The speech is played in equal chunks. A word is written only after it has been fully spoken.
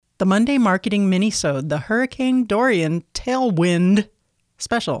the Monday Marketing Minisode, the Hurricane Dorian Tailwind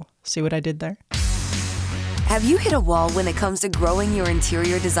Special. See what I did there? Have you hit a wall when it comes to growing your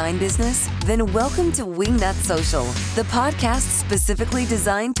interior design business? Then welcome to Wingnut Social, the podcast specifically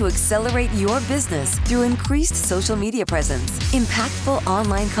designed to accelerate your business through increased social media presence, impactful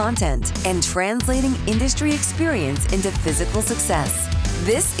online content, and translating industry experience into physical success.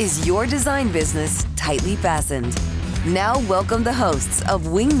 This is your design business tightly fastened. Now welcome the hosts of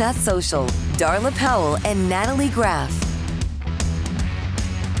Wingnut Social, Darla Powell and Natalie Graff.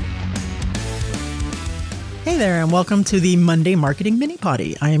 Hey there, and welcome to the Monday Marketing Mini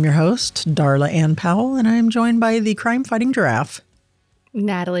Potty. I am your host, Darla Ann Powell, and I am joined by the crime-fighting giraffe,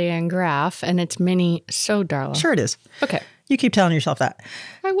 Natalie Ann Graff, and it's Mini So Darla. Sure it is. Okay. You keep telling yourself that.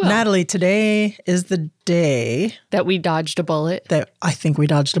 I will. Natalie, today is the day that we dodged a bullet. that I think we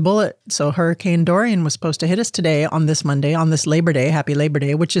dodged a bullet. So Hurricane Dorian was supposed to hit us today on this Monday, on this Labor Day, Happy Labor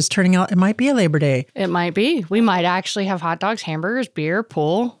Day, which is turning out it might be a Labor Day. It might be. We might actually have hot dogs, hamburgers, beer,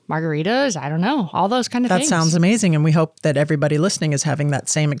 pool, margaritas. I don't know. All those kind of things. That sounds amazing. And we hope that everybody listening is having that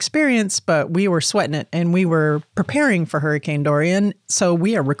same experience, but we were sweating it and we were preparing for Hurricane Dorian. So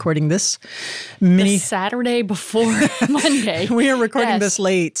we are recording this The Saturday before Monday. We are recording Yes. this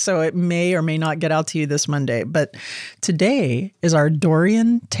late, so it may or may not get out to you this Monday. But today is our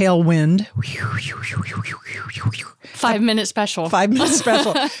Dorian Tailwind 5-minute special. 5-minute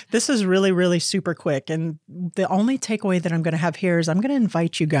special. This is really, really super quick. And the only takeaway that I'm going to have here is I'm going to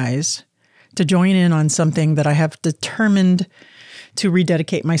invite you guys to join in on something that I have determined to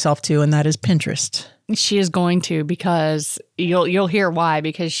rededicate myself to, and that is Pinterest. She is going to, because you'll hear why,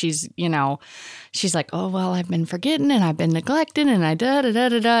 because she's like, oh, well, I've been forgetting and I've been neglecting and I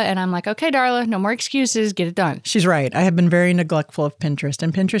da-da-da-da-da. And I'm like, okay, Darla, no more excuses. Get it done. She's right. I have been very neglectful of Pinterest,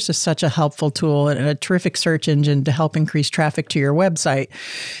 and Pinterest is such a helpful tool and a terrific search engine to help increase traffic to your website.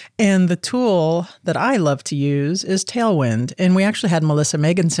 And the tool that I love to use is Tailwind. And we actually had Melissa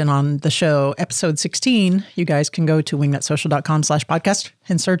Meganson on the show, episode 16. You guys can go to wingnutsocial.com/podcast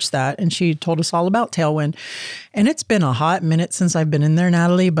and search that. And she told us all about Tailwind. And it's been a hot minute since I've been in there,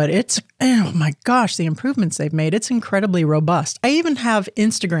 Natalie, but it's, oh my gosh, the improvements they've made. It's incredibly robust. I even have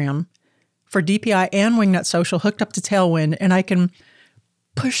Instagram for DPI and Wingnut Social hooked up to Tailwind, and I can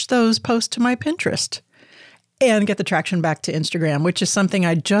push those posts to my Pinterest and get the traction back to Instagram, which is something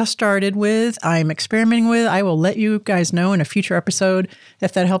I just started with. I'm experimenting with. I will let you guys know in a future episode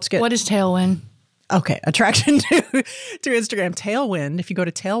if that helps get... What is Tailwind? Okay, attraction to Instagram. Tailwind, if you go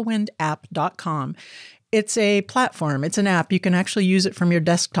to tailwindapp.com, it's a platform. It's an app. You can actually use it from your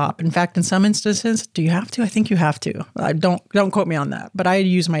desktop. In fact, in some instances, do you have to? I think you have to. Don't quote me on that, but I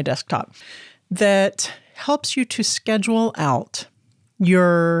use my desktop. That helps you to schedule out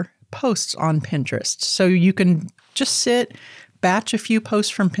your posts on Pinterest. So you can just sit, batch a few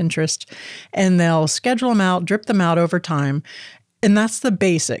posts from Pinterest, and they'll schedule them out, drip them out over time. And that's the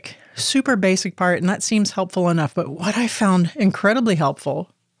basic, super basic part. And that seems helpful enough. But what I found incredibly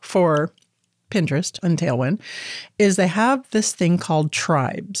helpful for Pinterest and Tailwind is they have this thing called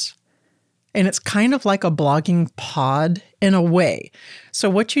tribes. And it's kind of like a blogging pod in a way. So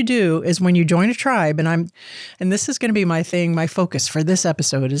what you do is when you join a tribe, and this is going to be my thing, my focus for this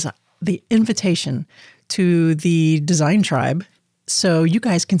episode is the invitation to the design tribe. So you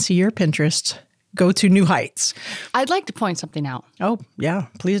guys can see your Pinterest go to new heights. I'd like to point something out. Oh, yeah,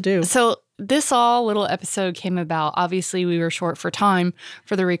 please do. So this all little episode came about. Obviously, we were short for time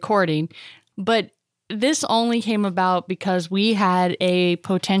for the recording, but this only came about because we had a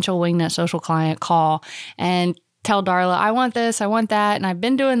potential Wingnut Social client call and tell Darla, I want this, I want that, and I've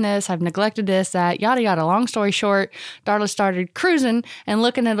been doing this, I've neglected this, that, yada, yada. Long story short, Darla started cruising and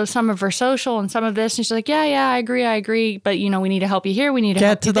looking at some of her social and some of this, and she's like, yeah, I agree, but, we need to help you here, we need to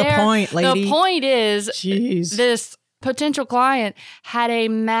help you there. Get to the point, lady. The point is, Jeez. This potential client had a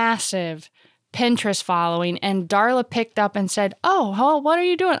massive Pinterest following, and Darla picked up and said, oh, what are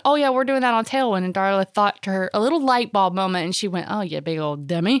you doing? Oh, yeah, we're doing that on Tailwind. And Darla thought to her, a little light bulb moment, and she went, oh, you big old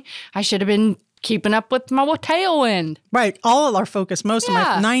dummy. I should have been keeping up with my Tailwind. Right. All of our focus, most of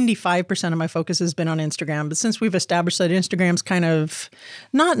Yeah. my 95% of my focus has been on Instagram. But since we've established that Instagram's kind of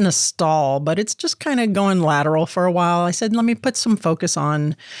not in a stall, but it's just kind of going lateral for a while, I said, let me put some focus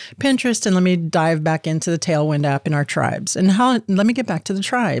on Pinterest and let me dive back into the Tailwind app in our tribes. And let me get back to the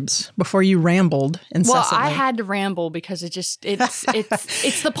tribes before you rambled incessantly. Well, I had to ramble because it's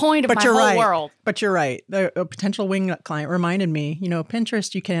the point of But my you're whole right. world. But you're right. A potential Wingnut client reminded me,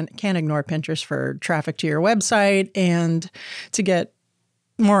 Pinterest, you can't ignore Pinterest for traffic to your website and to get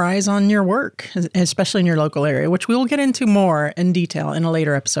more eyes on your work, especially in your local area, which we will get into more in detail in a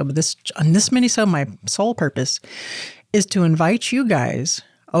later episode. But on this mini-sode, my sole purpose is to invite you guys,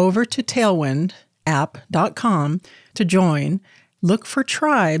 over to tailwindapp.com to join. Look for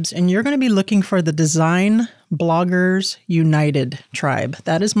tribes, and you're going to be looking for the Design Bloggers United tribe.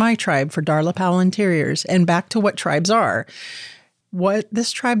 That is my tribe for Darla Powell Interiors. And back to what tribes are. What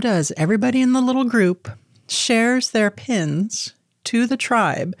this tribe does, everybody in the little group shares their pins to the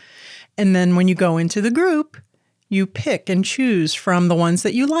tribe. And then when you go into the group, you pick and choose from the ones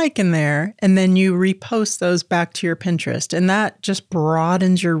that you like in there, and then you repost those back to your Pinterest. And that just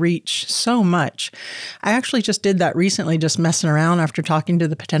broadens your reach so much. I actually just did that recently, just messing around after talking to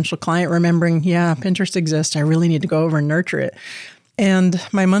the potential client, remembering, yeah, Pinterest exists. I really need to go over and nurture it. And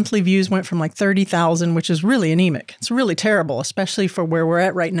my monthly views went from like 30,000, which is really anemic. It's really terrible, especially for where we're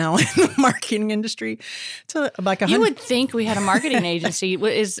at right now in the marketing industry, to like 100. You would think we had a marketing agency.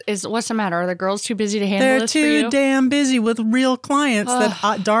 Is what's the matter? Are the girls too busy to handle this for you? They're too damn busy with real clients that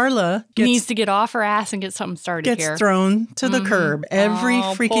Darla needs to get off her ass and get something started here. Gets thrown to the curb every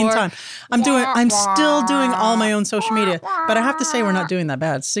freaking time. I'm still doing all my own social media, but I have to say we're not doing that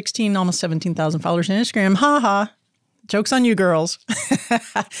bad. 16, almost 17,000 followers on Instagram. Ha ha. Joke's on you, girls.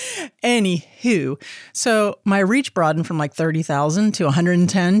 Anywho, so my reach broadened from like 30,000 to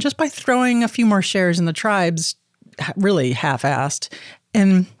 110 just by throwing a few more shares in the tribes, really half-assed.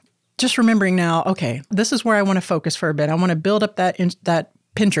 And just remembering now, okay, this is where I want to focus for a bit. I want to build up that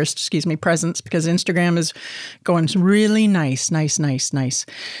Pinterest, presence, because Instagram is going really nice.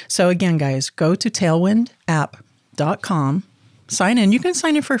 So again, guys, go to tailwindapp.com. Sign in. You can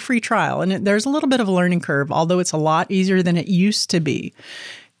sign in for a free trial, and there's a little bit of a learning curve, although it's a lot easier than it used to be.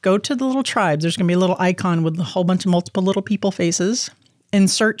 Go to the little tribes. There's going to be a little icon with a whole bunch of multiple little people faces,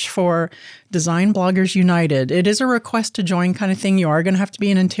 and search for Design Bloggers United. It is a request to join kind of thing. You are going to have to be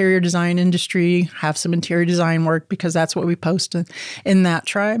in interior design industry, have some interior design work, because that's what we post in that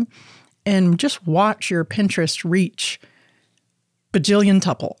tribe. And just watch your Pinterest reach bajillion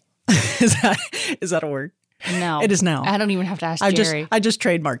tuple. Is that a word? No. It is now. I don't even have to ask Jerry. I just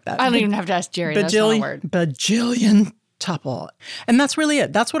trademarked that. I don't even have to ask Jerry. That's not a word. Bajillion tuple. And that's really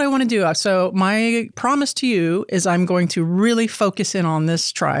it. That's what I want to do. So my promise to you is I'm going to really focus in on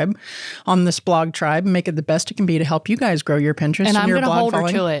this tribe, on this blog tribe, and make it the best it can be to help you guys grow your Pinterest and your blog following. And I'm going to hold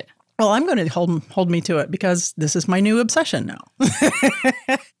her to it. Well, I'm going to hold me to it, because this is my new obsession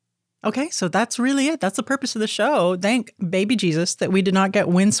now. Okay, so that's really it. That's the purpose of the show. Thank baby Jesus that we did not get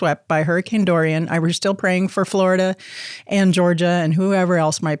windswept by Hurricane Dorian. I was still praying for Florida and Georgia and whoever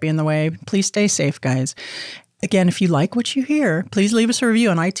else might be in the way. Please stay safe, guys. Again, if you like what you hear, please leave us a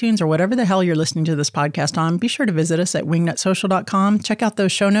review on iTunes or whatever the hell you're listening to this podcast on. Be sure to visit us at wingnutsocial.com. Check out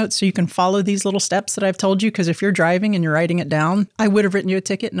those show notes so you can follow these little steps that I've told you, because if you're driving and you're writing it down, I would have written you a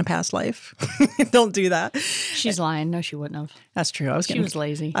ticket in a past life. Don't do that. She's lying. No, she wouldn't have. That's true. She was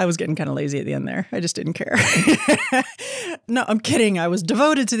lazy. I was getting kind of lazy at the end there. I just didn't care. No, I'm kidding. I was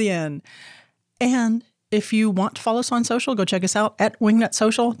devoted to the end. And if you want to follow us on social, go check us out at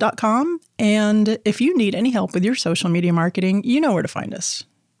wingnutsocial.com. And if you need any help with your social media marketing, you know where to find us.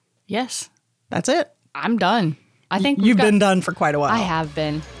 Yes. That's it. I'm done. I think you've been done for quite a while. I have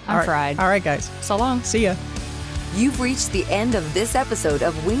been. I'm fried. All right, guys. So long. See ya. You've reached the end of this episode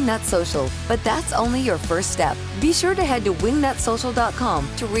of Wingnut Social, but that's only your first step. Be sure to head to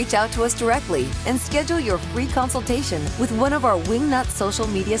wingnutsocial.com to reach out to us directly and schedule your free consultation with one of our Wingnut social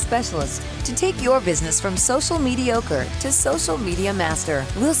media specialists to take your business from social mediocre to social media master.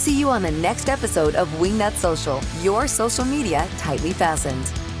 We'll see you on the next episode of Wingnut Social, your social media tightly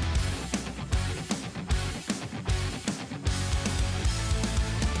fastened.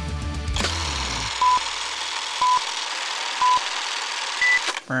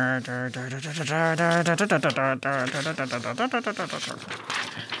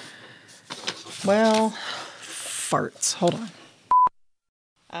 Well, farts. Hold on.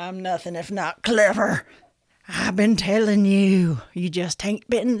 I'm nothing if not clever. I've been telling you. You just ain't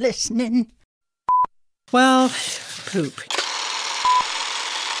been listening. Well, poop.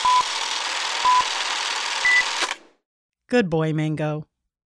 Good boy, Mango.